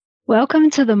Welcome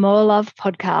to the More Love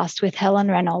podcast with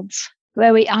Helen Reynolds,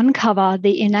 where we uncover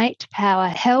the innate power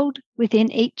held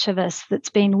within each of us that's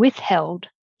been withheld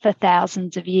for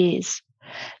thousands of years.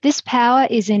 This power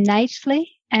is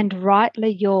innately and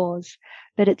rightly yours,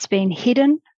 but it's been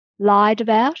hidden, lied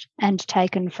about, and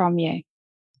taken from you.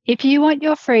 If you want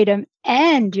your freedom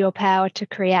and your power to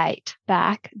create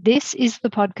back, this is the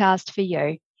podcast for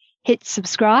you. Hit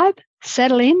subscribe,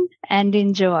 settle in, and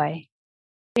enjoy.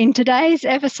 In today's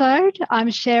episode, I'm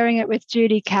sharing it with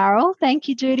Judy Carroll. Thank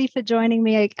you, Judy, for joining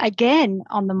me again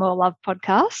on the More Love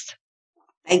podcast.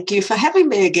 Thank you for having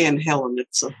me again, Helen.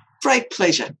 It's a great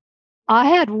pleasure. I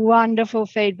had wonderful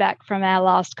feedback from our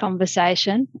last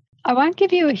conversation. I won't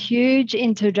give you a huge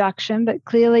introduction, but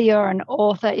clearly you're an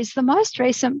author. Is the most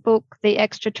recent book The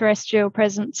Extraterrestrial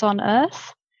Presence on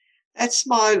Earth? That's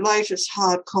my latest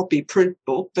hard copy print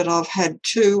book, but I've had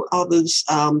two others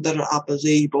that are up as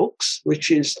ebooks,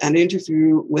 which is An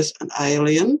Interview with an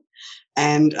Alien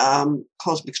and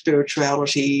Cosmic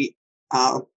Spirituality,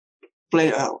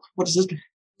 Blending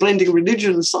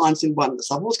Religion and Science in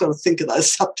Oneness. I've always got to think of those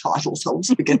subtitles. I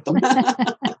always forget them.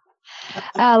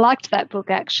 I liked that book,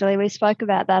 actually. We spoke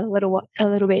about that a little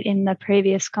bit in the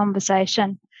previous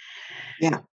conversation.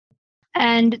 Yeah.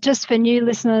 And just for new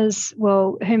listeners,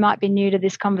 who might be new to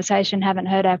this conversation, haven't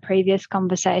heard our previous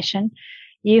conversation,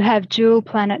 you have dual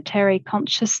planetary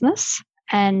consciousness,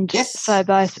 and yes. So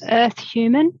both Earth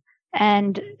human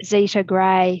and Zeta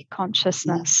Grey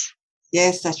consciousness.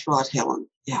 Yes, that's right, Helen.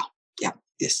 Yeah.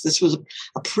 Yes, this was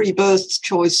a pre-birth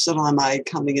choice that I made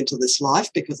coming into this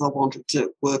life because I wanted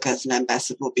to work as an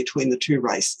ambassador between the two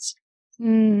races. Yeah,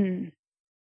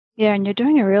 and you're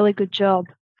doing a really good job.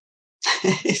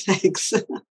 Thanks.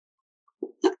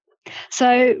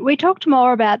 So we talked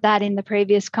more about that in the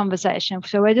previous conversation.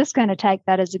 So we're just going to take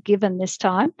that as a given this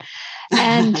time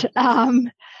and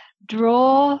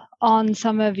draw on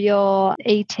some of your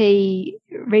ET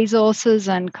resources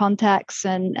and contacts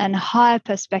and higher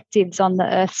perspectives on the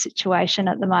Earth situation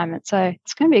at the moment. So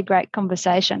it's going to be a great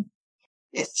conversation.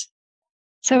 Yes.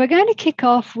 So we're going to kick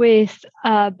off with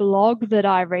a blog that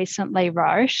I recently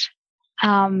wrote.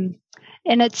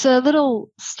 And it's a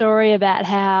little story about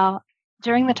how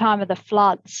during the time of the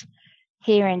floods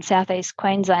here in southeast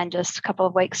Queensland just a couple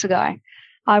of weeks ago,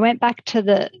 I went back to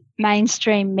the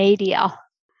mainstream media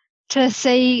to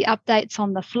see updates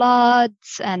on the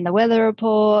floods and the weather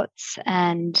reports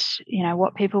and,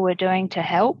 what people were doing to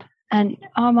help. And,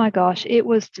 oh, my gosh, it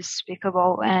was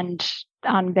despicable and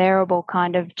unbearable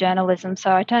kind of journalism.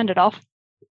 So I turned it off.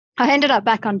 I ended up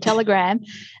back on Telegram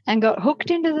and got hooked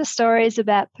into the stories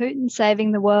about Putin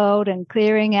saving the world and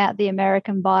clearing out the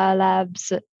American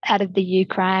biolabs out of the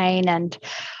Ukraine and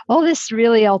all this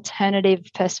really alternative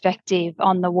perspective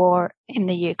on the war in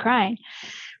the Ukraine,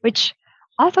 which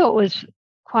I thought was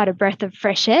quite a breath of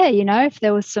fresh air, if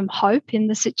there was some hope in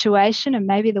the situation and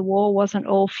maybe the war wasn't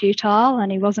all futile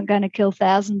and he wasn't going to kill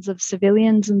thousands of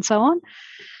civilians and so on.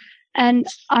 And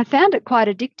I found it quite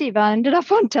addictive. I ended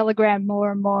up on Telegram more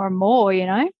and more and more,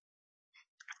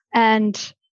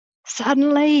 And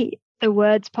suddenly the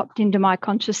words popped into my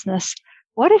consciousness.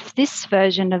 What if this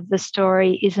version of the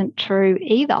story isn't true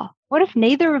either? What if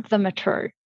neither of them are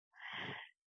true?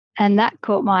 And that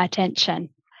caught my attention.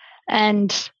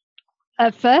 And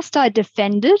at first I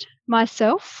defended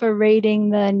myself for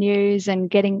reading the news and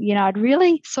getting, I'd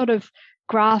really sort of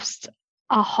grasped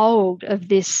a hold of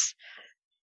this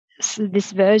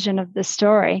version of the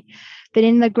story. But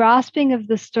in the grasping of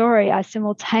the story, I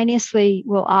simultaneously,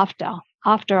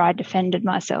 after I defended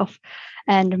myself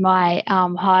and my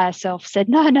higher self said,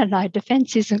 no,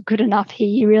 defense isn't good enough here.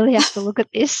 You really have to look at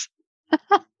this.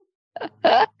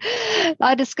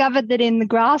 I discovered that in the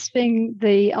grasping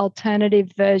the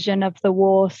alternative version of the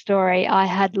war story, I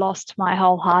had lost my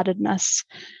wholeheartedness.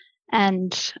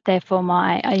 And therefore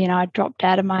I dropped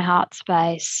out of my heart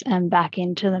space and back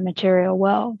into the material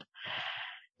world.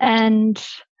 And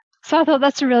so I thought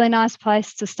that's a really nice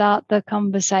place to start the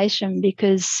conversation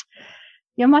because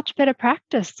you're much better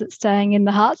practiced at staying in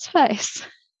the heart space.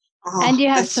 And you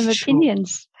have some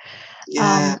opinions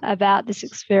about this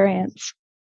experience.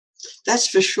 That's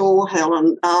for sure,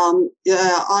 Helen. I know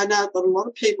that a lot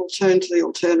of people turn to the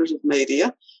alternative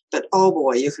media, but oh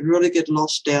boy, you can really get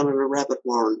lost down in a rabbit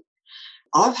warren.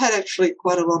 I've had actually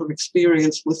quite a lot of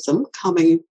experience with them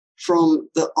coming from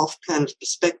the off-planet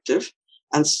perspective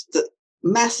and the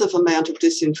massive amount of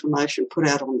disinformation put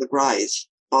out on the greys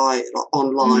by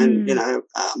online,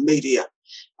 media.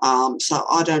 So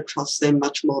I don't trust them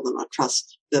much more than I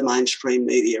trust the mainstream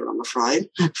media, I'm afraid,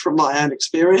 from my own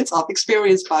experience. I've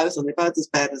experienced both and they're both as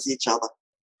bad as each other.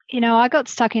 I got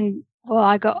stuck in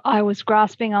I was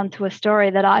grasping onto a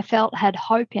story that I felt had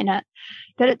hope in it,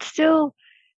 but it's still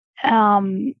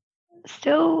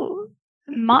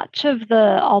much of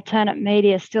the alternate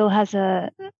media still has an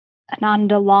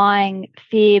underlying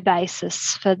fear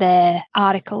basis for their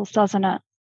articles, doesn't it?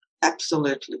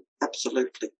 Absolutely.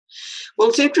 Well,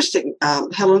 it's interesting,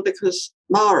 Helen, because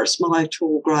Maris, my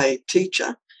tall grey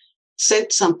teacher,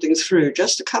 sent something through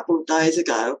just a couple of days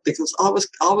ago because I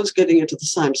was getting into the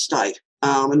same state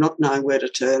and not knowing where to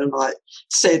turn. And I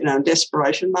said, in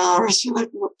desperation, Maris,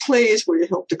 please, will you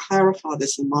help to clarify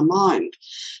this in my mind?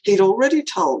 He'd already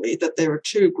told me that there are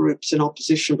two groups in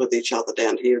opposition with each other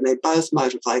down here, and they're both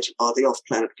motivated by the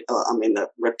the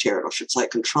Reptarian, I should say,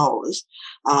 controllers,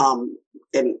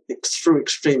 and through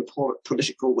extreme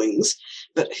political wings.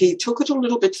 But he took it a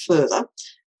little bit further.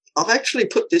 I've actually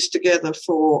put this together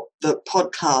for the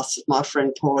podcast that my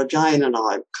friend Paula Jane and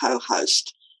I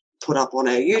co-host, put up on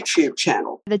our YouTube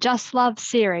channel. The Just Love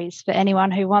series, for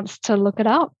anyone who wants to look it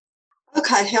up.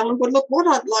 Okay, Helen, well, look, what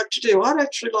I'd like to do, I'd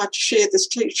actually like to share this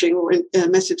teaching or a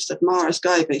message that Maris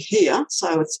gave me here.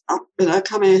 So it's up,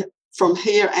 coming from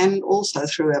here and also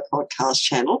through our podcast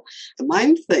channel. The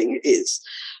main thing is,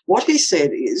 what he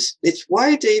said is, it's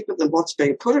way deeper than what's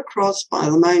being put across by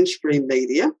the mainstream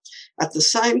media. At the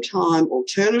same time,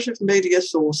 alternative media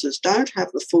sources don't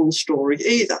have the full story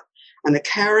either and are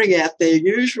carrying out their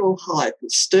usual hype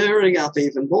of stirring up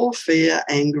even more fear,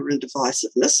 anger and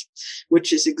divisiveness,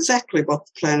 which is exactly what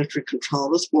the planetary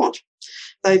controllers want.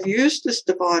 They've used this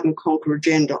divide and conquer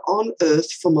agenda on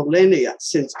Earth for millennia,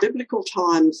 since biblical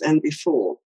times and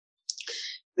before.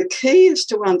 The key is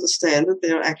to understand that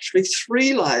there are actually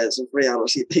 3 layers of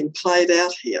reality being played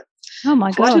out here. Oh,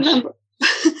 my gosh.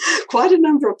 Quite a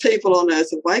number of people on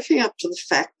Earth are waking up to the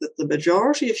fact that the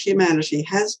majority of humanity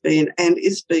has been and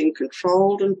is being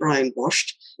controlled and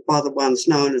brainwashed by the ones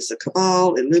known as the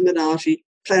Cabal, Illuminati,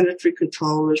 planetary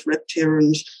controllers,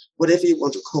 Reptarians, whatever you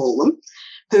want to call them,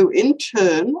 who in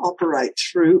turn operate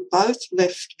through both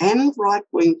left and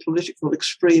right-wing political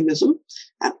extremism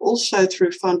and also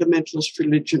through fundamentalist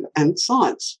religion and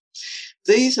science.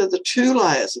 These are the 2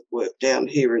 layers of work down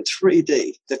here in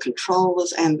 3D, the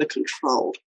controllers and the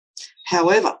controlled.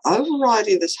 However,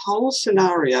 overriding this whole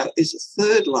scenario is a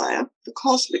 3rd layer, the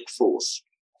cosmic force.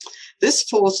 This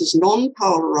force is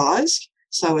non-polarized,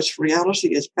 so its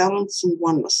reality is balance and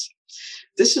oneness.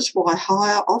 This is why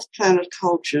higher off-planet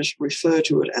cultures refer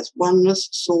to it as oneness,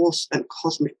 source, and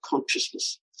cosmic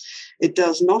consciousness. It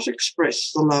does not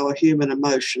express the lower human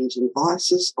emotions and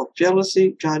vices of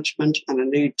jealousy, judgment, and a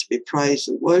need to be praised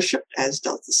and worshipped, as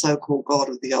does the so-called God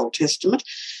of the Old Testament,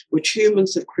 which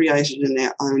humans have created in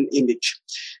their own image.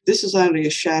 This is only a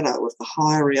shadow of the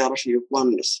higher reality of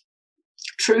oneness.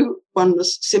 True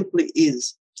oneness simply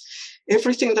is.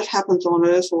 Everything that happens on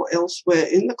Earth or elsewhere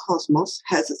in the cosmos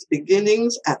has its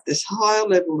beginnings at this higher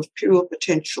level of pure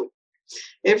potential.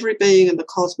 Every being in the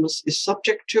cosmos is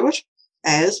subject to it.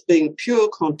 As being pure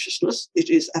consciousness, it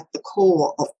is at the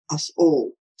core of us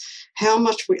all. How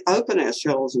much we open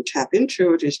ourselves and tap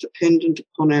into it is dependent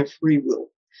upon our free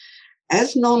will.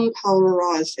 As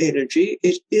non-polarized energy,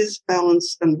 it is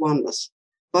balance and oneness,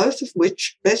 both of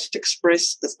which best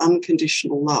expressed as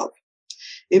unconditional love.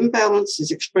 Imbalance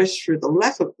is expressed through the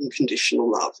lack of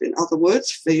unconditional love. In other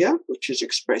words, fear, which is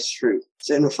expressed through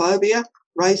xenophobia,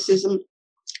 racism,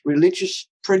 religious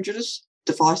prejudice,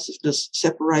 divisiveness,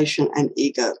 separation, and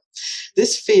ego.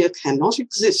 This fear cannot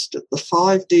exist at the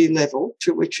 5D level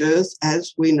to which Earth,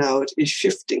 as we know it, is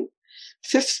shifting.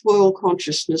 Fifth world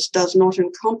consciousness does not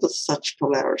encompass such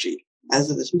polarity,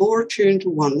 as it is more attuned to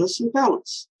oneness and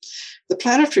balance. The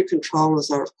planetary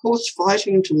controllers are, of course,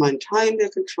 fighting to maintain their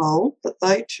control, but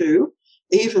they too,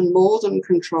 even more than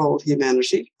controlled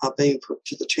humanity, are being put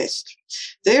to the test.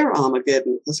 Their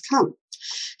Armageddon has come.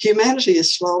 Humanity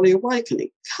is slowly awakening.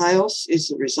 Chaos is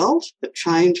the result, but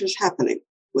change is happening,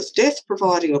 with death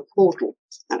providing a portal,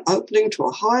 an opening to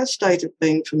a higher state of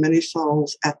being for many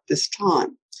souls at this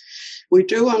time. We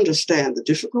do understand the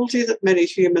difficulty that many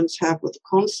humans have with the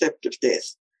concept of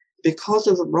death because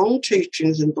of the wrong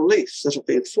teachings and beliefs that have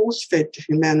been force-fed to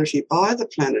humanity by the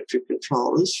planetary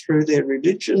controllers through their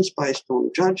religions based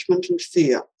on judgment and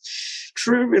fear.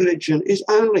 True religion is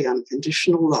only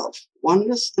unconditional love.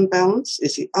 Oneness and balance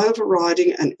is the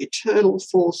overriding and eternal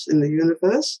force in the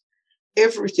universe.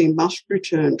 Everything must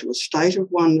return to a state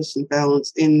of oneness and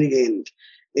balance in the end.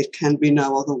 It can be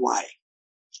no other way.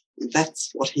 That's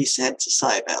what he's had to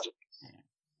say about it.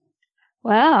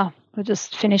 Wow. We'll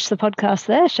just finish the podcast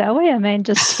there, shall we? I mean,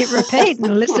 just hit repeat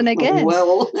and listen again.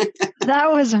 Well,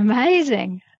 that was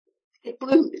amazing. It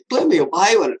blew me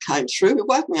away when it came through. It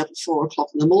woke me up at 4 o'clock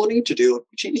in the morning to do it,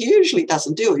 which he usually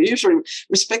doesn't do. He usually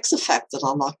respects the fact that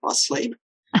I like my sleep.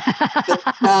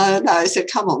 But no, he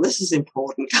said, come on, this is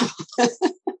important. Come on.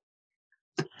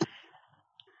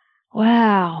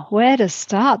 Wow, where to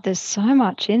start? There's so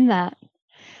much in that.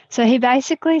 So he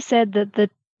basically said that the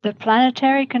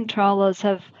planetary controllers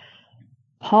have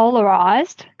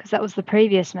polarized, because that was the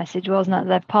previous message, wasn't it?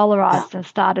 They've polarized and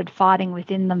started fighting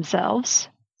within themselves.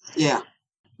 Yeah.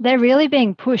 They're really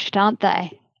being pushed, aren't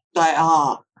they? They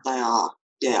are.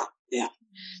 Yeah.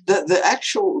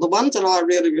 The ones that I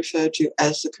really refer to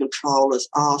as the controllers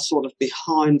are sort of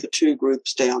behind the two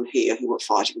groups down here who are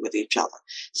fighting with each other.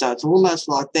 So it's almost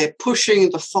like they're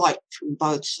pushing the fight from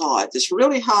both sides. It's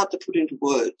really hard to put into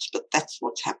words, but that's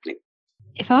what's happening.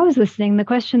 If I was listening, the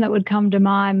question that would come to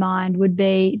my mind would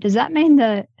be, does that mean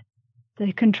that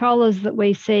the controllers that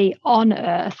we see on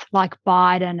Earth, like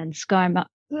Biden and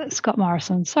Scott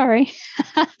Morrison,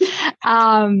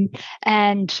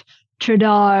 and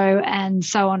Trudeau and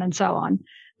so on,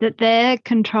 that they're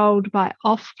controlled by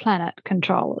off-planet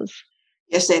controllers?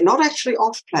 Yes, they're not actually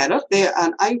off-planet. They're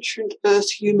an ancient Earth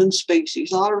human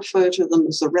species. I refer to them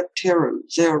as the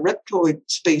Repterans. They're a reptoid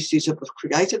species that was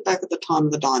created back at the time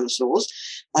of the dinosaurs.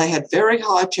 They had very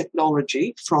high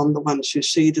technology from the ones who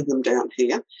seeded them down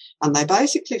here, and they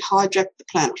basically hijacked the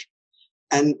planet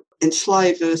and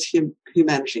enslaved Earth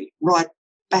humanity right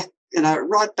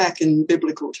back in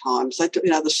biblical times. They took,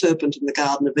 the serpent in the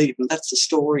Garden of Eden. That's the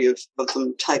story of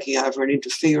them taking over and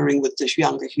interfering with this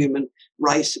younger human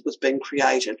race that was being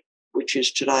created, which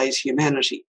is today's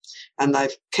humanity. And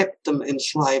they've kept them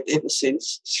enslaved ever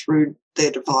since through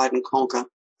their divide and conquer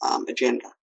agenda.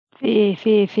 Fear.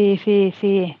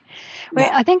 Yeah.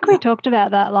 I think we talked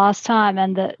about that last time,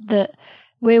 and that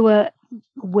we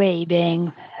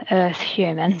being Earth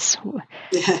humans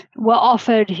were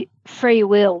offered free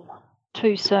will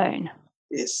too soon.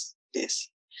 Yes.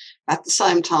 At the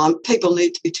same time, people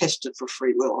need to be tested for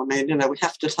free will. I mean, we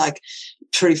have to take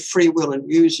free will and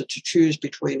use it to choose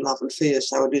between love and fear,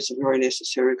 so it is a very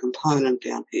necessary component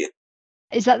down here.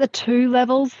 Is that the 2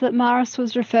 levels that Maris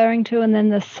was referring to, and then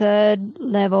the 3rd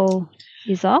level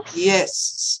is us?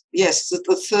 Yes.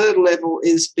 The 3rd level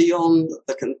is beyond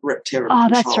the Reptarian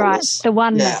controllers. That's right, the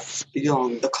oneness. Yeah,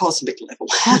 beyond the cosmic level.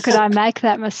 How could I make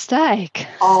that mistake?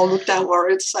 Oh, look, don't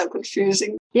worry, it's so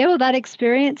confusing. Yeah, well, that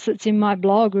experience that's in my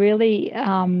blog really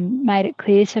made it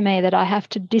clear to me that I have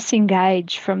to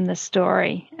disengage from the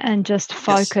story and just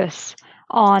focus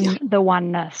on the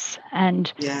oneness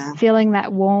and feeling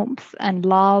that warmth and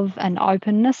love and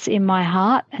openness in my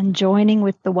heart and joining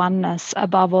with the oneness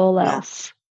above all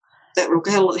else.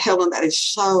 Helen, that is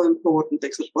so important,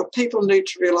 because what people need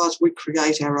to realise, we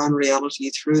create our own reality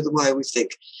through the way we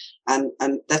think. And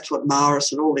that's what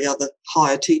Maris and all the other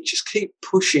higher teachers keep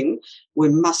pushing. We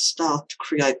must start to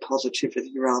create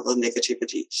positivity rather than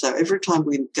negativity. So every time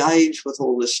we engage with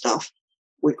all this stuff,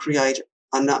 we create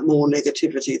more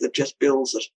negativity that just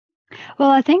builds it.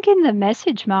 Well, I think in the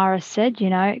message Maris said,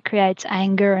 it creates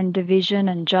anger and division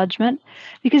and judgment,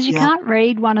 because you can't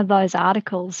read one of those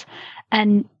articles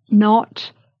and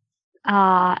not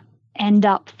end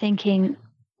up thinking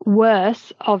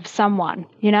worth of someone,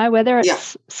 whether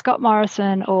it's Scott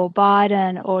Morrison or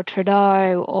Biden or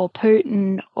Trudeau or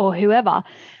Putin or whoever.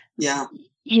 Yeah.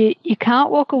 You can't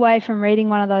walk away from reading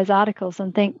one of those articles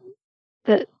and think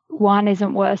that one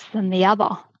isn't worse than the other.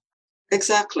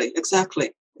 Exactly.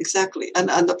 And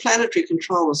the planetary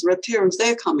controllers, the Reptarians,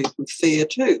 they're coming from fear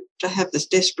too, to have this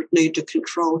desperate need to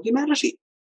control humanity.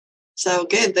 So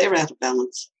again, they're out of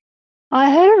balance. I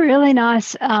heard a really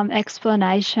nice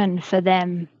explanation for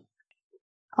them.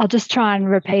 I'll just try and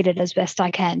repeat it as best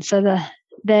I can. So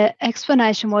the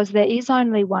explanation was there is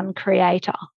only one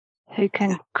creator who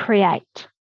can create.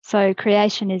 So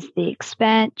creation is the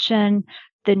expansion,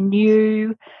 the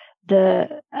new,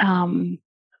 how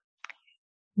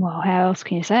else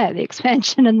can you say it? The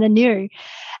expansion and the new.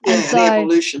 And so, the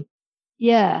evolution.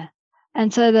 Yeah.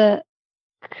 And so the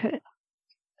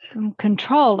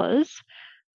controllers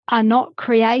are not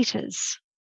creators.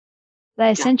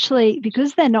 They essentially,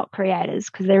 because they're not creators,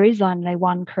 because there is only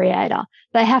one creator,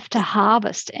 they have to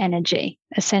harvest energy,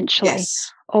 essentially,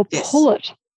 or pull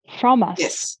it from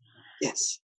us.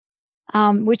 Yes.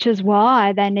 Which is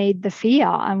why they need the fear,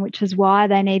 and which is why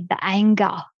they need the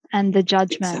anger and the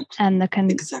judgment and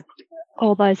the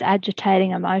all those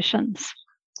agitating emotions.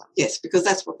 Yes, because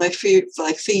that's what they feed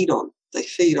on. They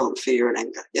feed on fear and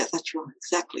anger. Yeah, that's right.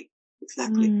 Exactly.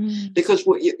 Because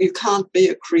you can't be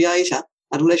a creator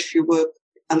unless you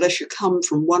come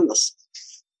from oneness.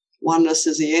 Oneness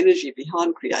is the energy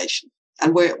behind creation.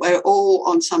 And we're all,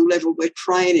 on some level, we're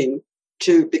training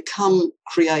to become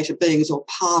creator beings, or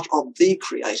part of the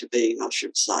creator being, I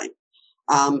should say.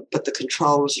 But the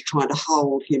controllers are trying to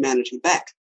hold humanity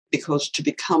back, because to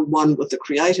become one with the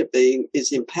creator being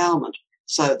is empowerment.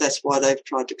 So that's why they've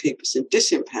tried to keep us in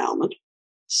disempowerment,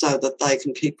 so that they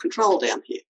can keep control down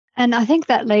here. And I think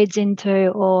that leads into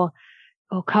or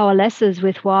coalesces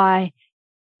with why,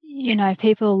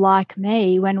 people like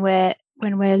me, when we're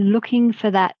looking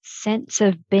for that sense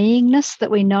of beingness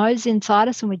that we know is inside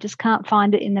us and we just can't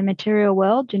find it in the material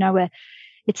world,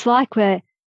 it's like we're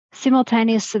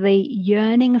simultaneously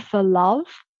yearning for love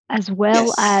as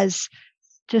well as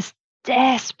just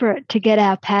desperate to get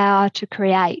our power to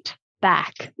create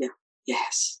back. Yeah.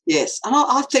 Yes. And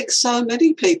I think so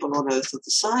many people on earth are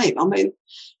the same. I mean,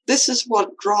 this is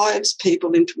what drives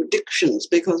people into addictions,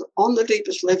 because on the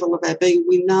deepest level of our being,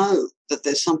 we know that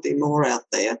there's something more out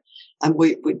there, and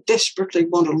we desperately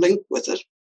want to link with it,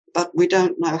 but we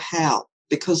don't know how,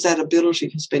 because that ability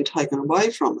has been taken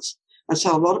away from us. And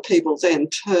so a lot of people then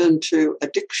turn to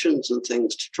addictions and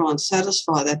things to try and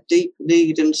satisfy that deep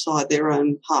need inside their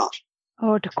own heart.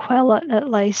 Or to quell it,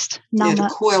 at least. Numb to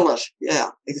it. quell it.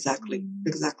 Yeah, exactly.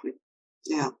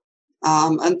 Yeah.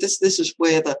 And this is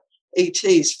where the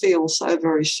ETs feel so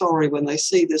very sorry when they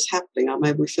see this happening. I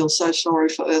mean, we feel so sorry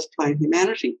for Earth plane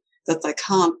humanity that they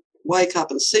can't wake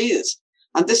up and see this.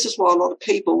 And this is why a lot of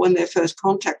people, when they're first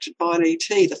contacted by an ET,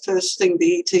 the first thing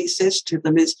the ET says to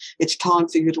them is, it's time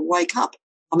for you to wake up.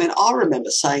 I mean, I remember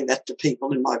saying that to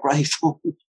people in my grey form.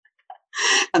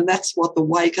 And that's what the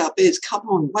wake up is. Come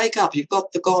on, wake up. You've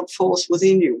got the God force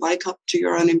within you. Wake up to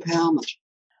your own empowerment.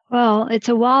 Well, it's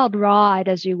a wild ride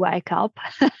as you wake up.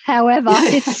 However,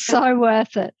 it's so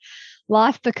worth it.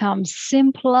 Life becomes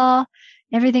simpler.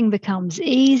 Everything becomes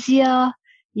easier.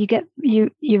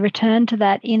 You return to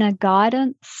that inner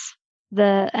guidance.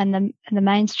 The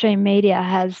mainstream media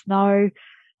has no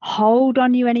hold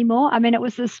on you anymore. I mean, it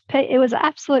was an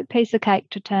absolute piece of cake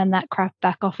to turn that crap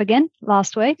back off again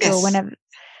last week or whenever.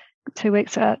 2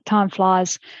 weeks, time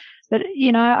flies. But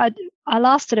I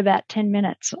lasted about 10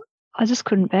 minutes. I just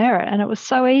couldn't bear it, and it was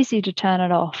so easy to turn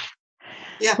it off.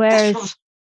 Yeah, whereas that's right.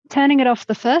 Turning it off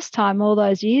the first time all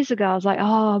those years ago, I was like,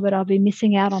 oh, but I'll be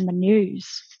missing out on the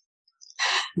news.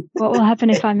 What will happen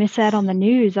if I miss out on the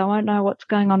news? I won't know what's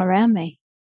going on around me.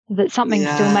 That something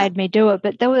still made me do it,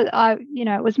 but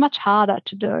it was much harder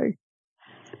to do.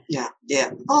 Yeah.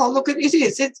 Oh, look, it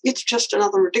is. It's just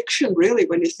another addiction, really,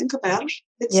 when you think about it.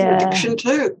 It's an addiction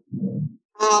too.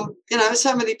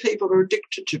 So many people are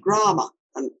addicted to drama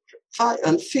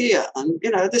and fear, and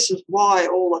this is why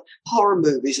all the horror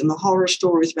movies and the horror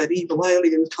stories about evil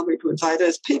aliens coming to invade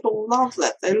Earth, people love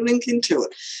that. They link into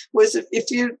it. Whereas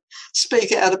if you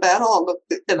speak out about, oh look,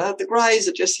 the Greys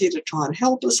are just here to try and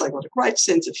help us, they've got a great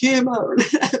sense of humour,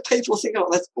 and people think, oh,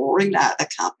 that's boring. No,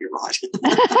 that can't be right.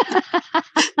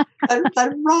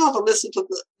 They'd rather listen to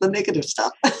the negative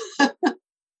stuff.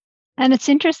 And it's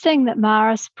interesting that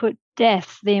Maris put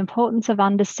death, the importance of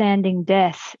understanding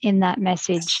death, in that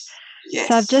message. Yes.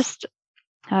 So I've just,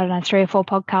 3 or 4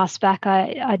 podcasts back,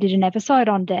 I did an episode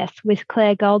on death with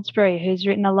Claire Goldsberry, who's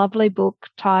written a lovely book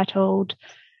titled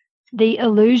The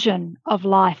Illusion of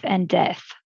Life and Death.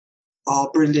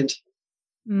 Oh, brilliant.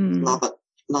 Love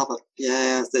it.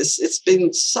 Yeah, it's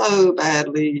been so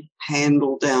badly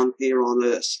handled down here on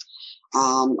Earth.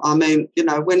 I mean,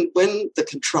 when the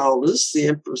controllers, the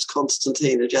Emperors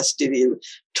Constantine and Justinian,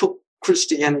 took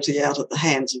Christianity out of the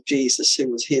hands of Jesus,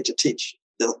 who was here to teach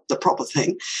the proper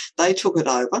thing, they took it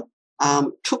over,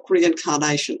 took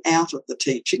reincarnation out of the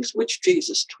teachings, which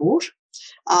Jesus taught.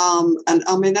 And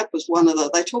I mean, that was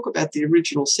they talk about the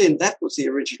original sin. That was the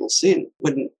original sin,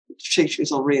 when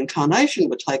teachings on reincarnation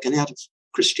were taken out of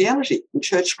Christianity and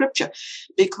church scripture,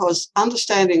 because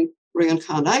understanding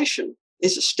reincarnation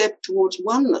is a step towards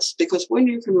oneness, because when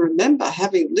you can remember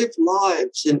having lived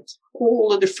lives in all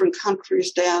the different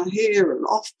countries down here and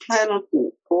off planet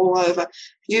and all over,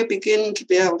 you begin to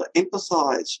be able to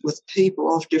empathise with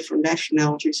people of different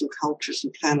nationalities and cultures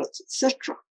and planets,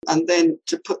 etc. And then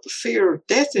to put the fear of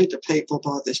death into people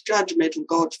by this judgmental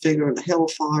God figure and the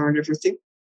hellfire and everything.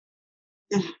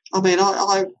 I mean,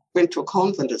 I went to a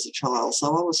convent as a child,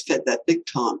 so I was fed that big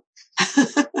time.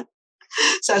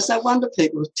 So it's no wonder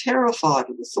people are terrified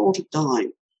of the thought of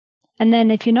dying. And then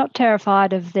if you're not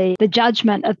terrified of the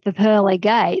judgment at the pearly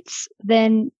gates,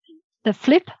 then the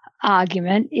flip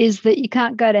argument is that you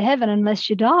can't go to heaven unless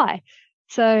you die.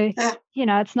 So,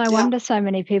 it's no wonder so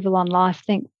many people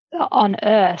on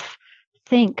Earth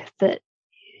think that,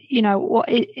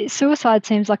 suicide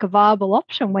seems like a viable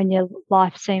option when your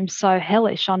life seems so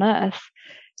hellish on Earth.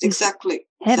 Exactly.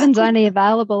 Heaven's only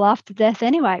available after death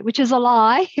anyway, which is a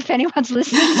lie. If anyone's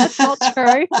listening, that's not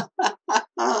true.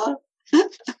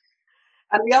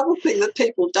 And the other thing that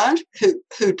people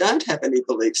who don't have any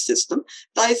belief system,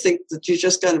 they think that you're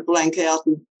just going to blank out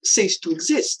and cease to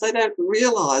exist. They don't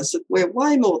realise that we're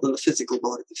way more than the physical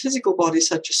body. The physical body is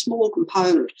such a small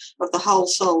component of the whole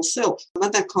soul self,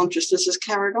 and that consciousness is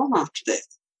carried on after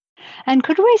death. And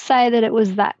could we say that it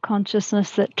was that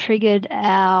consciousness that triggered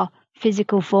our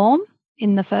physical form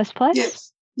in the first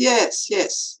place? Yes,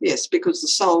 because the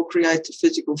soul creates a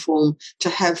physical form to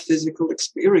have physical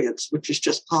experience, which is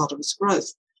just part of its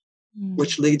growth,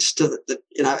 which leads to the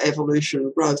evolution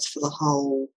and growth for the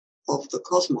whole of the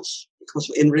cosmos,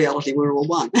 because in reality we're all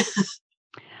one.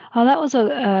 Oh, that was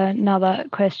another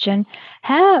question.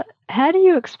 How do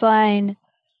you explain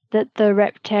that the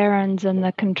Repterans and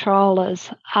the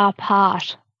controllers are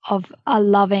part of a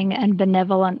loving and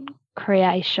benevolent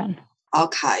creation?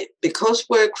 Okay, because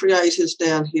we're creators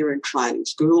down here in training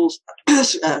schools,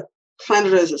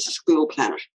 Planet Earth is a school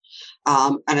planet,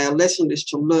 and our lesson is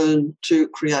to learn to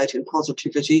create in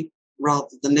positivity rather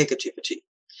than negativity.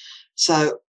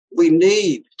 So we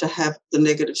need to have the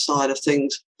negative side of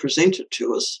things presented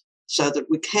to us so that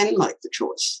we can make the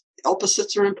choice. The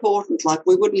opposites are important. Like,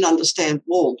 we wouldn't understand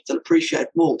warmth and appreciate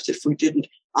warmth if we didn't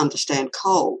understand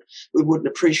cold. We wouldn't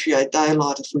appreciate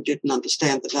daylight if we didn't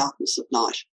understand the darkness of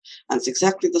night. And it's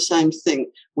exactly the same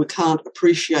thing. We can't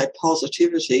appreciate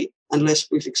positivity unless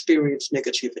we've experienced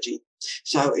negativity.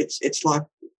 So it's like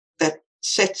that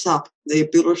sets up the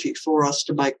ability for us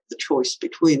to make the choice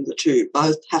between the two.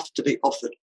 Both have to be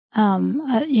offered.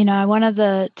 One of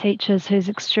the teachers who's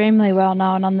extremely well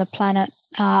known on the planet,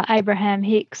 Abraham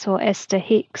Hicks or Esther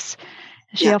Hicks,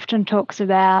 she often talks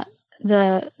about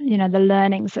the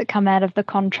learnings that come out of the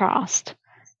contrast.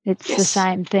 It's the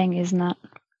same thing, isn't it?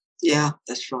 Yeah,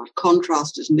 that's right.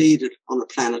 Contrast is needed on a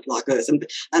planet like Earth. And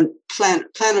planet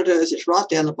Earth is right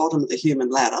down the bottom of the human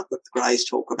ladder that the Greys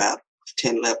talk about,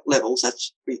 10 levels.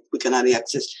 That's we can only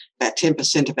access about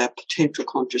 10% of our potential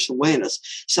conscious awareness.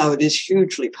 So it is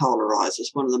hugely polarised.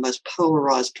 It's one of the most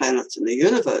polarised planets in the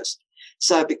universe.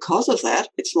 So because of that,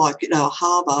 it's like,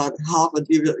 Harvard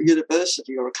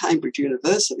University or a Cambridge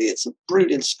University. It's a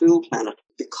brilliant school planet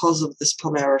because of this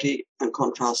polarity and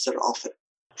contrast that are offered.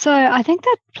 So I think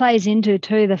that plays into,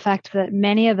 too, the fact that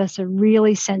many of us are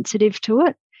really sensitive to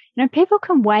it. People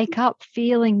can wake up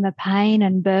feeling the pain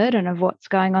and burden of what's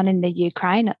going on in the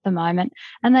Ukraine at the moment,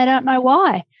 and they don't know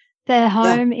why. They're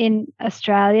home in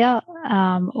Australia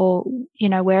or,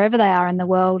 wherever they are in the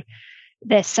world.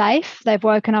 They're safe. They've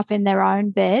woken up in their own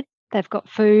bed. They've got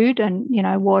food and,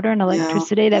 water and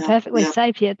electricity. They're perfectly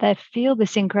safe, yet they feel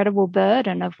this incredible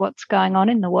burden of what's going on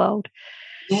in the world.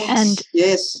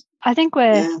 Yes. I think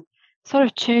we're sort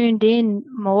of tuned in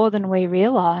more than we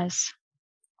realise.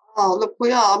 Oh, look,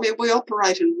 we are. I mean, we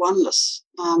operate in oneness.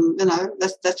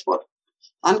 That's what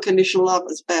unconditional love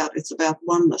is about. It's about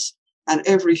oneness. And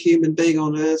every human being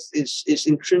on Earth is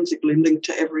intrinsically linked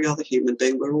to every other human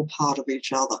being. We're all part of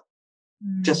each other,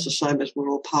 just the same as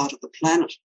we're all part of the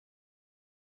planet.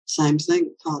 Same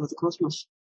thing, part of the cosmos.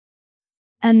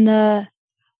 And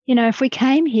if we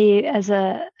came here as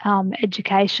a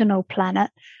educational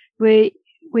planet, we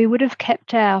would have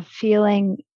kept our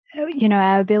feeling,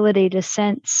 our ability to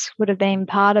sense would have been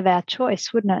part of our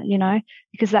choice, wouldn't it?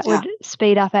 Because that would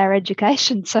speed up our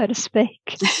education, so to speak.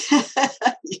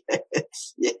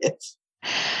 Yes.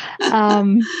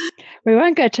 We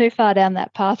won't go too far down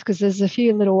that path because there's a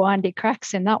few little windy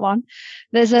cracks in that one.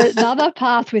 There's another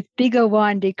path with bigger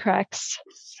windy cracks.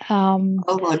 Oh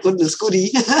my goodness,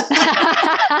 goody.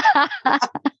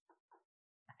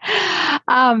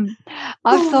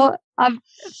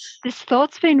 This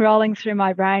thought's been rolling through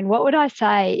my brain. What would I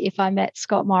say if I met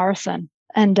Scott Morrison?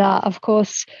 And of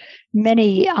course,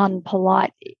 many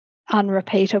unpolite,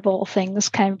 unrepeatable things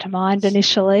came to mind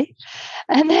initially.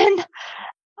 And then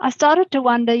I started to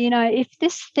wonder, if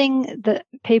this thing that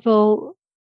people,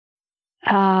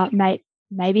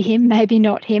 maybe him, maybe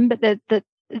not him, but that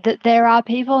there are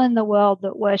people in the world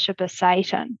that worship a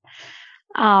Satan.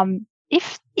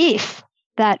 If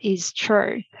that is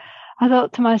true, I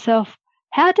thought to myself,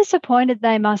 how disappointed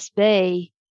they must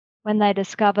be when they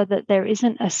discover that there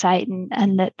isn't a Satan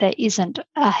and that there isn't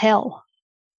a hell.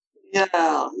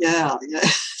 Yeah,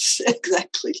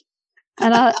 exactly.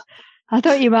 And I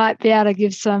thought you might be able to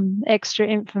give some extra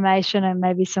information and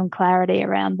maybe some clarity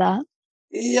around that.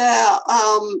 Yeah,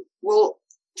 well,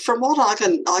 from what I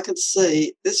can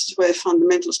see, this is where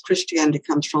fundamentalist Christianity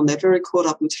comes from. They're very caught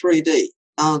up in 3D.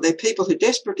 They're people who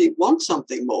desperately want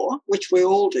something more, which we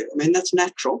all do. I mean, that's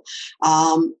natural.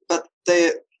 But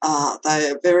they're they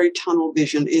are very tunnel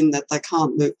vision in that they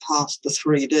can't move past the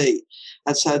 3D.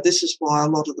 And so this is why a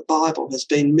lot of the Bible has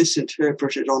been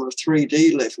misinterpreted on a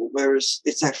 3D level, whereas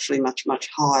it's actually much, much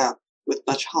higher, with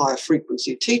much higher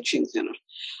frequency teachings in it.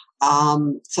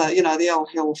 So, the old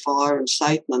hellfire and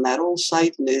Satan and that, all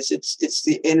Satan is, it's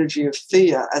the energy of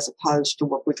fear as opposed to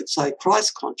what we could say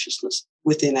Christ consciousness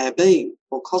within our being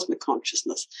or cosmic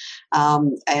consciousness.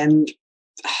 And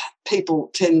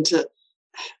people tend to,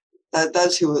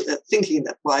 those who are thinking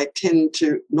that way tend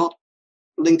to not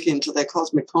link into their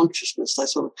cosmic consciousness. They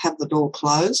sort of have the door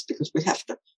closed because we have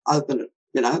to open it.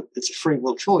 It's a free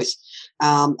will choice.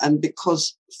 And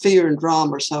because fear and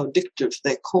drama are so addictive,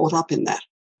 they're caught up in that.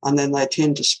 And then they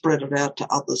tend to spread it out to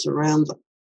others around them.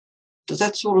 Does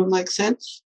that sort of make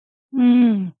sense?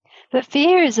 But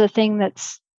fear is a thing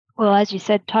that's, well, as you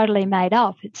said, totally made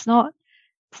up. It's not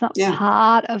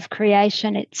part of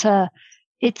creation. It's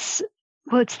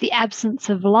the absence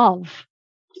of love.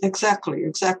 Exactly.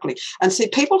 And see,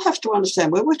 people have to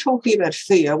understand when we're talking about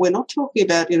fear, we're not talking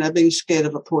about, being scared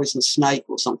of a poisonous snake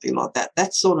or something like that.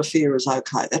 That sort of fear is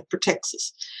okay. That protects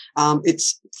us.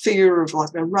 It's fear of like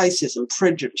racism,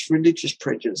 prejudice, religious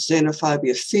prejudice,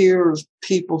 xenophobia, fear of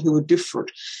people who are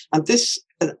different. And this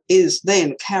is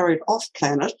then carried off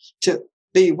planet to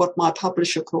be what my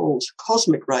publisher calls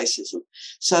cosmic racism,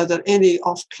 so that any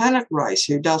off-planet race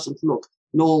who doesn't look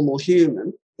normal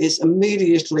human is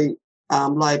immediately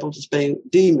labelled as being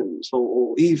demons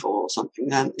or evil or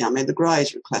something. And the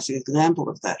Greys are a classic example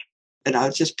of that.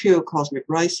 It's just pure cosmic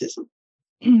racism.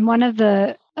 One of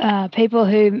the people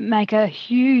who make a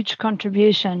huge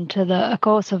contribution to the A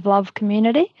Course of Love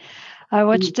community, I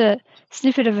watched a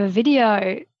snippet of a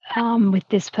video with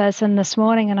this person this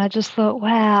morning, and I just thought,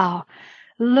 wow,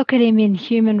 look at him in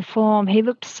human form. He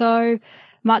looked so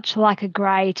much like a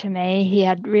Grey to me. He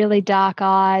had really dark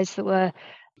eyes that were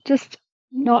just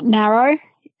not narrow,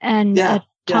 and a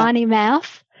tiny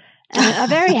mouth,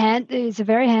 and he's a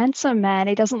very handsome man.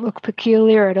 He doesn't look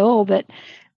peculiar at all, but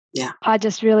I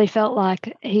just really felt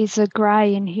like he's a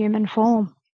Grey in human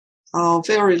form. Oh,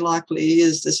 very likely he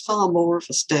is. There's far more of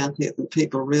us down here than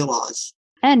people realise.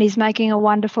 And he's making a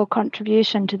wonderful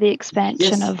contribution to the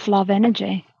expansion of love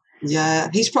energy. Yeah,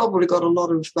 he's probably got a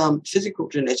lot of physical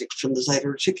genetics from the Zeta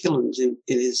Reticulans in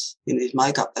his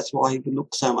makeup. That's why he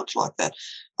looks so much like that.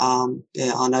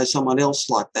 I know someone else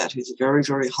like that who's a very,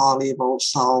 very highly evolved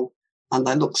soul, and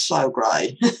they look so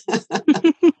grey.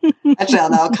 Actually, I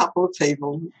know a couple of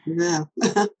people. Yeah.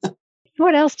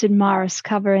 What else did Morris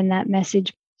cover in that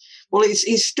message? Well,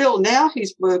 he's still now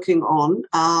he's working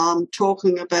on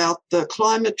talking about the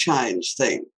climate change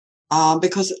thing.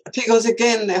 Because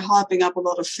again, they're hyping up a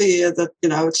lot of fear that,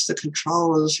 it's the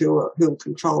controllers who are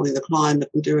controlling the climate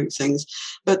and doing things.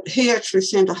 But he actually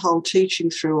sent a whole teaching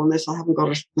through on this. I haven't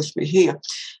got it with me here.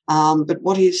 But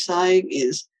what he's saying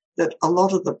is that a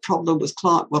lot of the problem with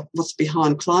what's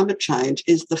behind climate change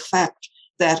is the fact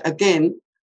that, again,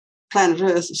 planet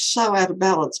Earth is so out of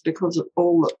balance because of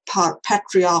all the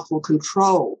patriarchal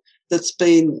control that's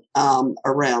been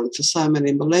around for so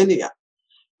many millennia.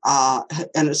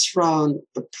 And it's thrown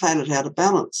the planet out of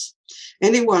balance.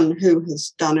 Anyone who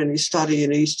has done any study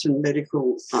in Eastern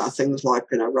medical things like,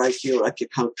 Reiki or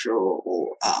acupuncture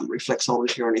or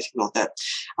reflexology or anything like that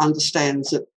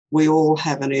understands that we all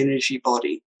have an energy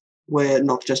body. We're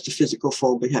not just a physical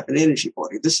form, we have an energy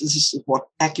body. This is what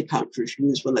acupuncturists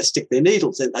use when they stick their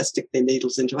needles in. They stick their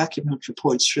needles into acupuncture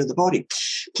points through the body.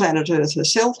 Planet Earth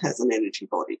herself has an energy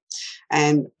body.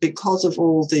 And because of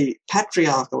all the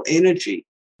patriarchal energy,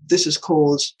 this has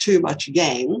caused too much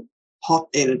yang, hot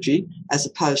energy, as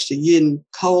opposed to yin,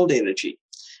 cold energy.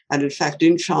 And in fact,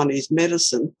 in Chinese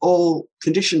medicine, all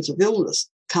conditions of illness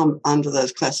come under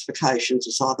those classifications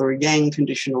as either a yang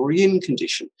condition or a yin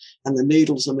condition, and the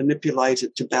needles are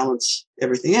manipulated to balance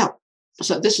everything out.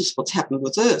 So this is what's happened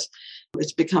with Earth.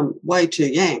 It's become way too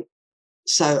yang.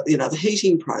 So, the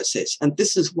heating process, and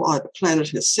this is why the planet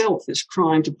herself is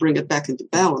trying to bring it back into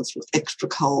balance with extra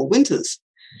cold winters.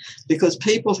 Because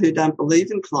people who don't believe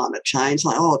in climate change say,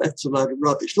 oh, that's a load of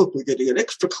rubbish. Look, we're getting an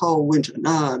extra cold winter.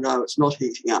 No, it's not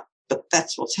heating up. But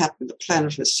that's what's happening. The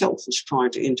planet herself is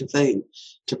trying to intervene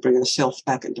to bring herself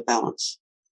back into balance.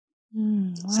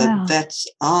 Wow. So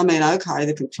okay,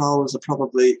 the controllers are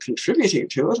probably contributing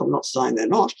to it. I'm not saying they're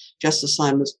not, just the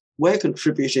same as we're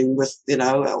contributing with,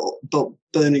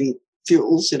 burning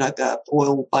fuels,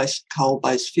 oil-based,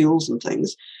 coal-based fuels and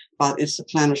things. But it's the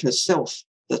planet herself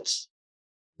that's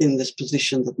in this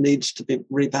position that needs to be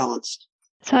rebalanced.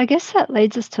 So I guess that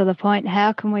leads us to the point,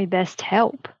 how can we best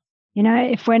help?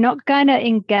 If we're not going to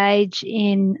engage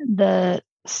in the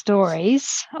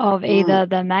stories of either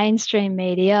the mainstream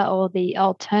media or the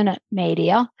alternate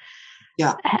media.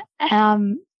 Yeah.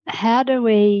 How do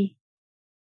we,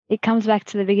 it comes back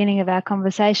to the beginning of our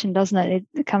conversation, doesn't it?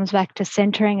 It comes back to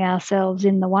centering ourselves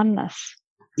in the oneness.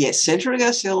 Yes, centering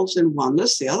ourselves in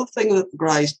oneness. The other thing that the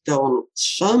Greys go on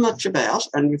so much about,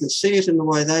 and you can see it in the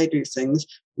way they do things,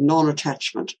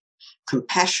 non-attachment,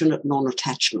 compassionate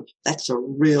non-attachment. That's a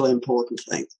real important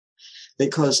thing,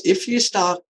 because if you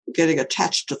start getting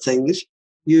attached to things,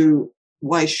 you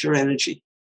waste your energy.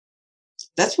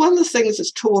 That's one of the things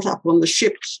that's taught up on the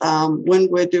ships when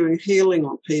we're doing healing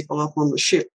on people up on the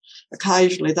ship.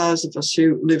 Occasionally, those of us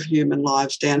who live human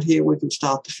lives down here, we can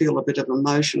start to feel a bit of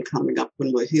emotion coming up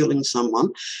when we're healing someone.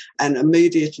 And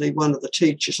immediately one of the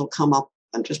teachers will come up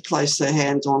and just place their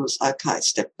hands on us. Okay,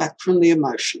 step back from the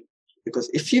emotion. Because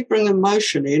if you bring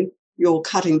emotion in, you're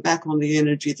cutting back on the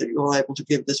energy that you're able to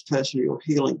give this person you're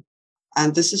healing.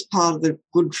 And this is part of the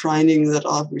good training that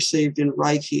I've received in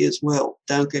Reiki as well.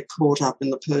 Don't get caught up in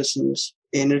the person's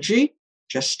energy.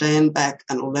 Just stand back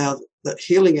and allow the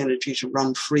healing energy to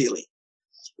run freely.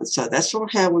 And so that's sort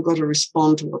of how we've got to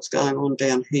respond to what's going on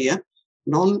down here.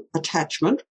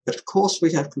 Non-attachment, but of course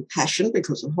we have compassion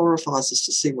because it horrifies us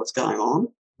to see what's going on.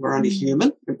 We're only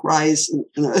human. The Greys and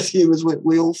Earth humans,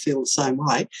 we all feel the same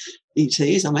way.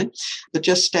 ETs, I mean. But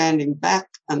just standing back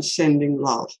and sending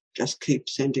love. Just keep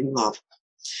sending love.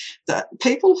 The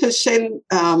people who send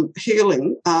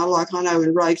healing, like I know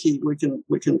in Reiki,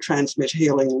 we can transmit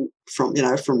healing from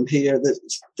here.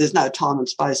 There's no time and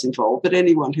space involved, but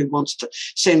anyone who wants to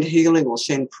send healing or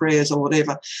send prayers or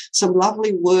whatever, some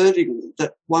lovely wording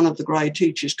that one of the Grey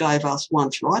teachers gave us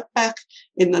once, right back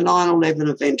in the 9/11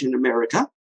 event in America.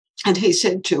 And he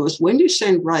said to us, when you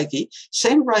send Reiki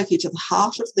to the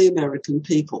heart of the American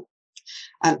people.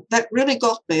 And that really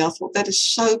got me. I thought that is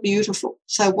so beautiful.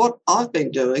 So what I've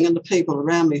been doing, and the people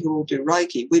around me who all do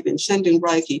Reiki, we've been sending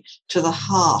Reiki to the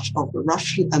heart of the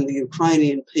Russian and the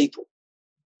Ukrainian people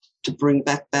to bring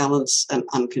back balance and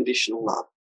unconditional love.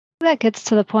 That gets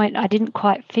to the point I didn't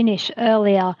quite finish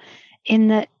earlier, in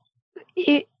that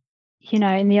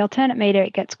in the alternate media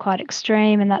it gets quite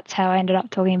extreme, and that's how I ended up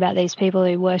talking about these people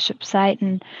who worship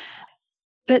Satan.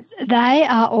 But they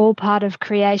are all part of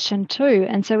creation too,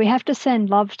 and so we have to send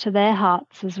love to their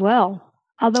hearts as well.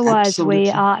 Otherwise, Absolutely. we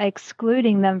are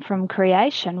excluding them from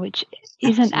creation, which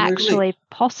isn't actually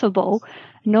possible,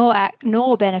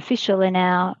 nor beneficial in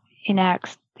our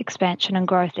expansion and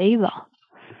growth either.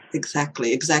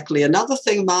 Exactly. Another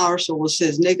thing Maris always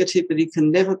says, negativity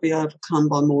can never be overcome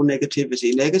by more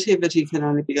negativity. Negativity can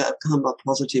only be overcome by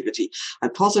positivity.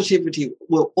 And positivity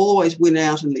will always win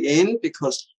out in the end,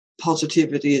 because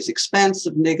positivity is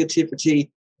expansive, negativity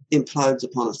implodes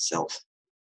upon itself.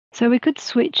 So we could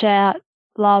switch out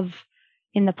love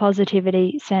in the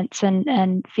positivity sense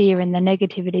and fear in the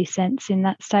negativity sense in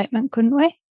that statement, couldn't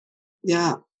we?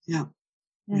 Yeah.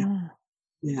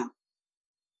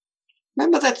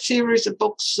 Remember that series of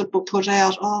books that were put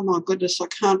out? Oh, my goodness, I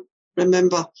can't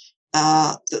remember.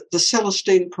 The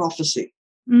Celestine Prophecy.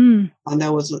 And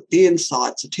there was the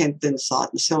Insights, the 10th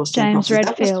Insight, the Celestine James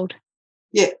Prophecy. Redfield.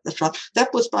 Yeah, that's right.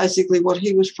 That was basically what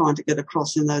he was trying to get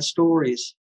across in those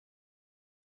stories.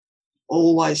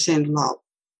 Always send love.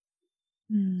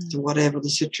 So whatever the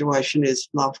situation is,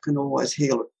 love can always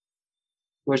heal it.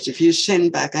 Whereas if you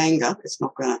send back anger, it's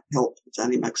not going to help. It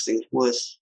only makes things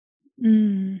worse.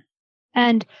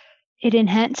 And it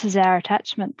enhances our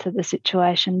attachment to the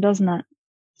situation, doesn't it?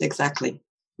 Exactly.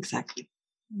 Because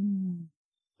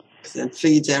it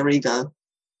feeds our ego.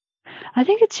 I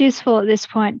think it's useful at this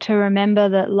point to remember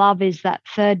that love is that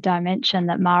third dimension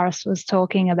that Maris was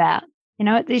talking about.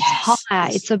 It's higher,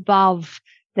 it's above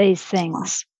these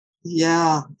things.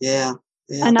 Yeah.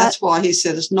 And that's why he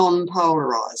said it's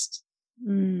non-polarized.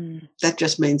 That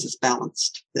just means it's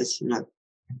balanced. There's,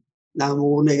 no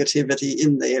more negativity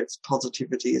in there. It's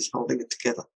positivity is holding it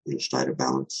together in a state of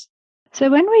balance. So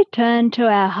when we turn to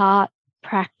our heart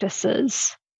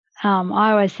practices,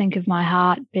 I always think of my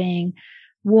heart being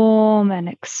warm and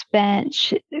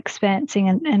expansing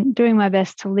and doing my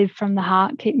best to live from the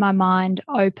heart, keep my mind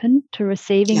open to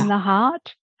receiving the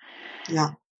heart. Yeah.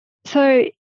 So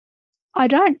I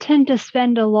don't tend to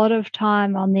spend a lot of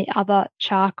time on the other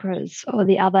chakras or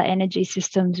the other energy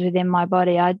systems within my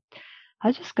body. I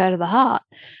just go to the heart.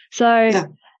 So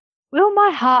will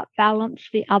my heart balance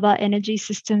the other energy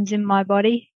systems in my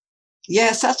body?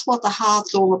 Yes, that's what the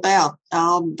heart's all about.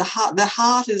 The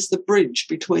heart is the bridge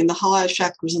between the higher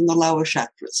chakras and the lower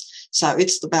chakras. So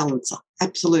it's the balancer,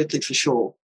 absolutely, for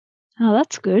sure. Oh,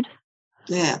 that's good.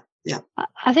 Yeah.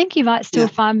 I think you might still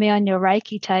find me on your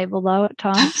Reiki table, though, at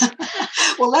times.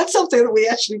 Well, that's something that we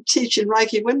actually teach in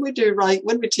Reiki. When we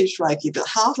teach Reiki, the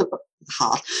heart of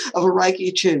a Reiki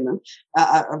attunement,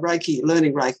 a Reiki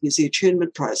learning Reiki is the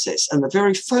attunement process, and the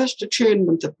very first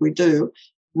attunement that we do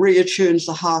reattunes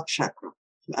the heart chakra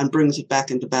and brings it back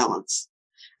into balance.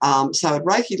 So at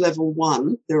Reiki level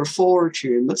 1, there are 4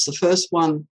 attunements. The first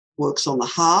one works on the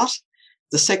heart.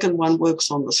 The second one works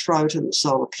on the throat and the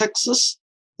solar plexus.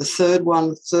 The third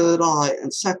one, third eye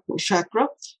and sacral chakra.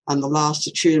 And the last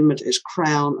attunement is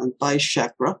crown and base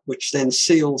chakra, which then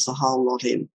seals the whole lot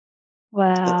in.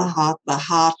 Wow. But the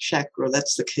heart chakra,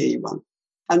 that's the key one.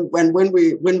 And when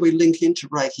we link into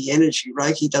Reiki energy,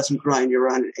 Reiki doesn't drain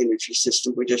your own energy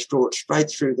system. We just draw it straight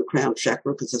through the crown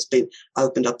chakra because it's been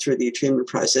opened up through the attunement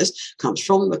process, comes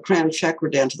from the crown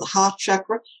chakra down to the heart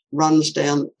chakra, runs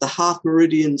down the heart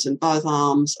meridians in both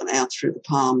arms and out through the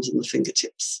palms and the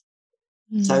fingertips.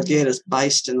 So again, it's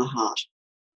based in the heart.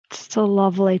 It's a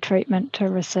lovely treatment to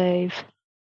receive.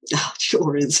 Oh, it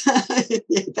sure is.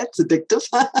 Yeah, that's addictive.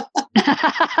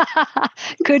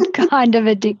 Good kind of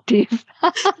addictive.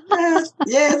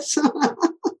 Yes.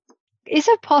 Is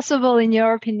it possible, in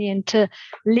your opinion, to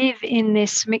live in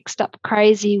this mixed up,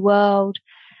 crazy world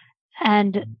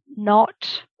and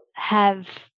not have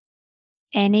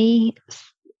any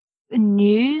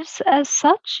news as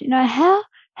such? You know,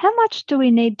 how much do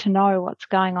we need to know what's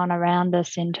going on around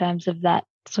us in terms of that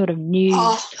sort of news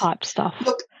type stuff?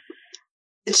 Look,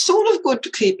 it's sort of good to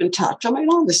keep in touch. I mean,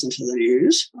 I listen to the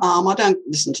news. I don't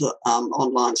listen to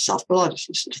online stuff, but I just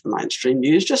listen to the mainstream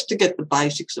news just to get the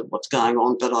basics of what's going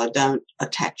on, but I don't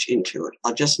attach into it.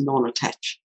 I just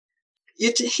non-attach.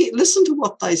 Listen to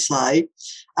what they say.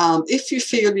 If you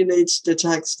feel you need to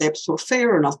take steps, well,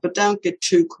 fair enough, but don't get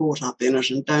too caught up in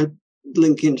it and don't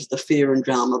link into the fear and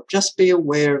drama. Just be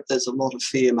aware there's a lot of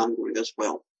fear-mongering as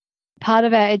well. Part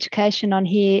of our education on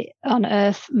here on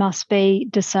Earth must be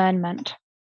discernment.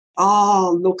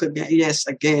 Oh, look again. Yes,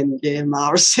 again. Yeah,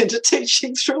 Mara Centre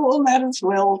teaching through all that as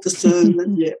well.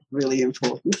 Discernment, yeah, really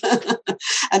important.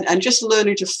 and just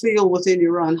learning to feel within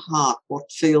your own heart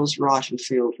what feels right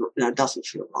and doesn't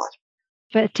feel right.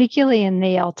 Particularly in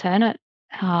the alternate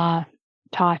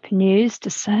type news,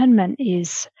 discernment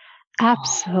is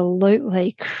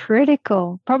absolutely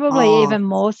critical, probably even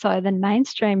more so than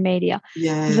mainstream media.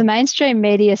 Yeah. Because the mainstream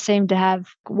media seem to have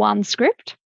one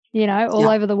script. You know, all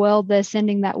over the world, they're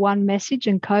sending that one message,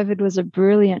 and COVID was a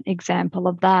brilliant example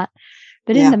of that.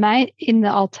 But in the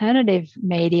alternative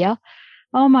media,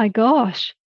 oh my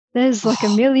gosh, there's like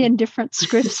a million different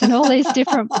scripts and all these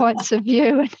different points of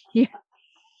view. And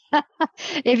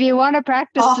if you want to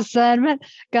practice discernment,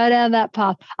 go down that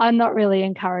path. I'm not really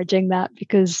encouraging that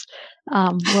because,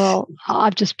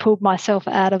 I've just pulled myself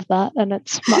out of that, and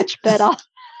it's much better.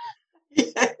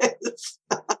 Yes.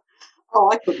 Oh,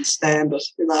 I couldn't stand it.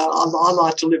 You know, I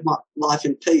like to live my life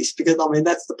in peace because, I mean,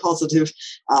 that's the positive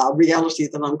reality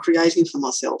that I'm creating for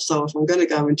myself. So if I'm going to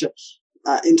go into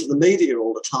the media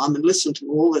all the time and listen to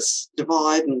all this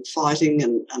divide and fighting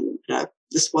and you know,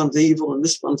 this one's evil and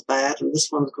this one's bad and this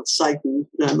one's got Satan,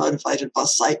 you know, motivated by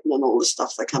Satan and all this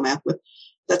stuff they come out with,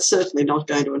 that's certainly not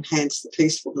going to enhance the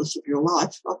peacefulness of your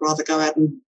life. I'd rather go out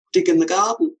and dig in the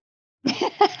garden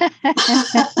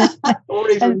or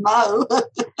even mow.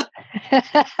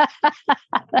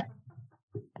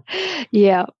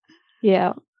 Yeah,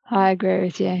 I agree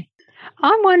with you.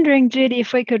 I'm wondering, Judy,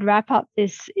 if we could wrap up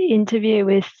this interview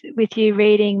with you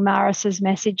reading Maris's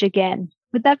message again.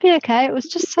 Would that be okay? It was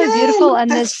just so beautiful,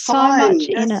 and there's so much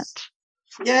in it.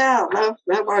 Yeah,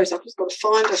 no worries. I've just got to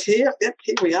find it here. Yep,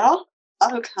 here we are.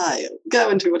 Okay, go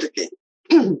into it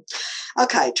again.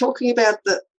 Okay, talking about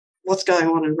what's going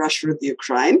on in Russia and the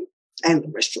Ukraine and the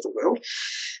rest of the world.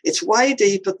 It's way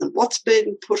deeper than what's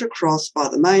being put across by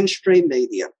the mainstream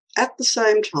media. At the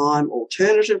same time,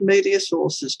 alternative media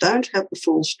sources don't have the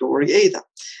full story either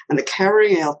and are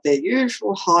carrying out their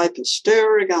usual hype and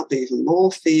stirring up even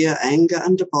more fear, anger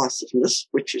and divisiveness,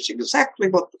 which is exactly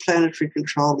what the planetary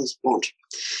controllers want.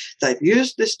 They've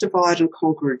used this divide and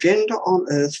conquer agenda on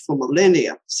Earth for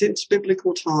millennia, since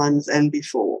biblical times and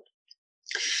before.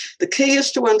 The key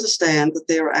is to understand that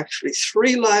there are actually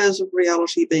 3 layers of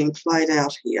reality being played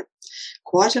out here.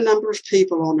 Quite a number of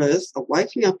people on Earth are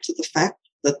waking up to the fact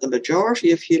that the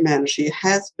majority of humanity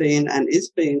has been and is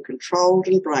being controlled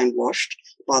and brainwashed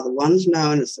by the ones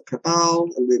known as the Cabal,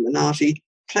 Illuminati,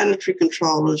 planetary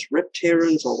controllers,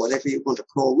 reptarians, or whatever you want to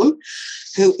call them,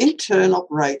 who in turn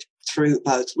operate through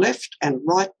both left and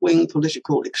right-wing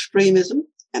political extremism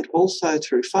and also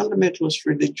through fundamentalist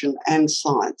religion and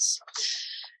science.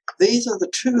 These are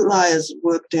the 2 layers that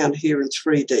work down here in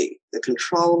 3D, the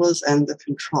controllers and the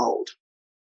controlled.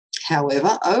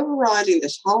 However, overriding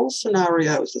this whole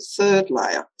scenario is a third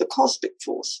layer, the cosmic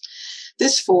force.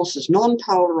 This force is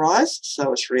non-polarized,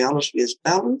 so its reality is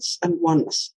balance and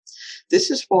oneness. This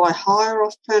is why higher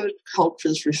off-planet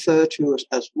cultures refer to it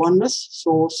as oneness,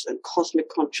 source, and cosmic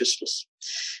consciousness.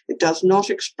 It does not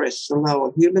express the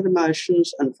lower human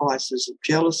emotions and vices of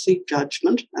jealousy,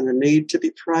 judgment, and a need to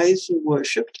be praised and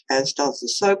worshipped, as does the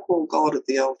so-called God of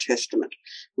the Old Testament,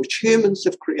 which humans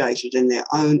have created in their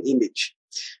own image.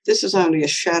 This is only a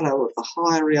shadow of the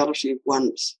higher reality of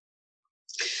oneness.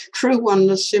 True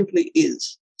oneness simply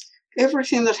is.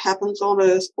 Everything that happens on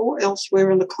Earth or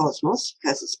elsewhere in the cosmos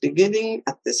has its beginning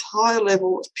at this higher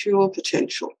level of pure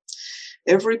potential.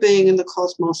 Every being in the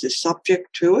cosmos is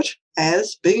subject to it,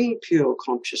 as being pure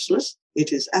consciousness,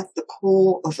 it is at the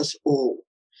core of us all.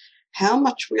 How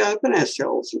much we open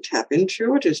ourselves and tap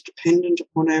into it is dependent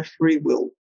upon our free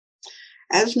will.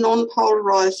 As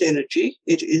non-polarized energy,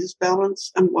 it is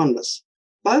balance and oneness,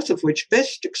 both of which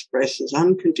best expresses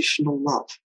unconditional love.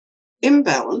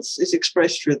 Imbalance is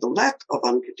expressed through the lack of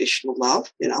unconditional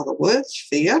love, in other words,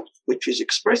 fear, which is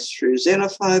expressed through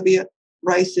xenophobia,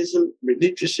 racism,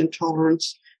 religious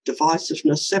intolerance,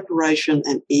 divisiveness, separation,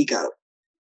 and ego.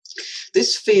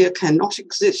 This fear cannot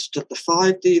exist at the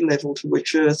 5D level to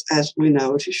which Earth, as we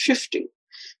know it, is shifting.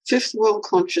 Fifth world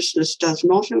consciousness does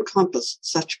not encompass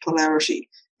such polarity,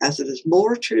 as it is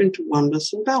more attuned to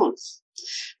oneness and balance.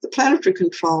 The planetary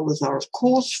controllers are, of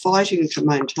course, fighting to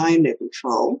maintain their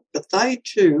control, but they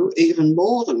too, even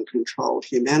more than controlled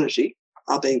humanity,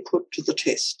 are being put to the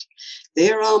test.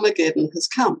 Their Armageddon has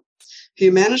come.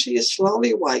 Humanity is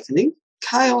slowly awakening.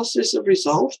 Chaos is the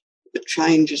result, but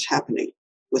change is happening,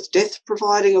 with death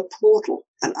providing a portal,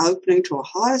 an opening to a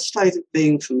higher state of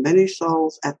being for many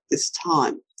souls at this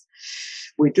time.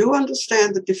 We do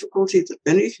understand the difficulty that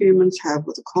many humans have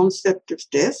with the concept of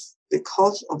death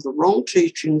because of the wrong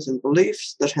teachings and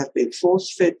beliefs that have been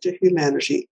force-fed to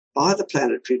humanity by the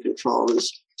planetary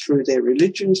controllers through their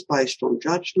religions based on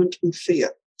judgment and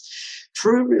fear.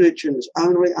 True religion is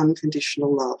only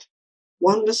unconditional love.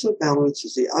 Oneness and balance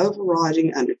is the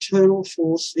overriding and eternal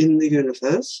force in the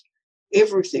universe.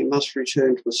 Everything must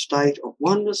return to a state of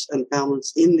oneness and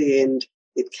balance in the end.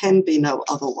 It can be no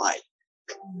other way.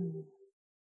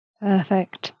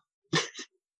 Perfect.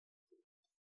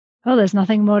 Well, there's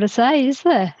nothing more to say, is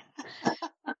there?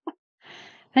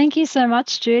 Thank you so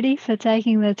much, Judy, for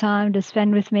taking the time to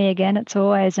spend with me again. It's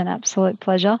always an absolute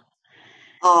pleasure.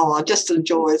 Oh, I just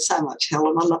enjoy it so much,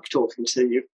 Helen. I love talking to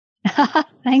you.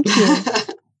 Thank you.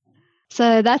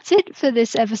 So that's it for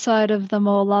this episode of the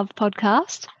More Love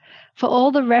podcast. For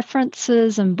all the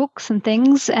references and books and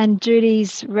things and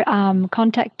Judy's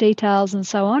contact details and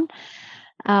so on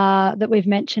that we've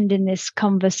mentioned in this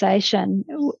conversation,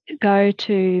 go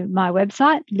to my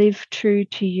website,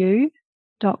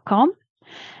 livetruetoyou.com,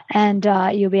 and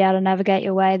you'll be able to navigate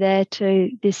your way there to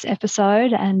this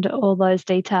episode and all those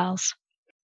details.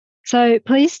 So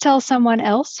please tell someone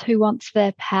else who wants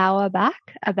their power back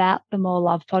about the More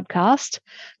Love podcast.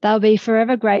 They'll be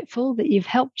forever grateful that you've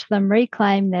helped them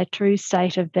reclaim their true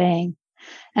state of being.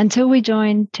 Until we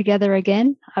join together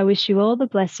again, I wish you all the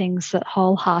blessings that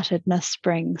wholeheartedness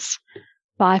brings.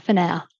 Bye for now.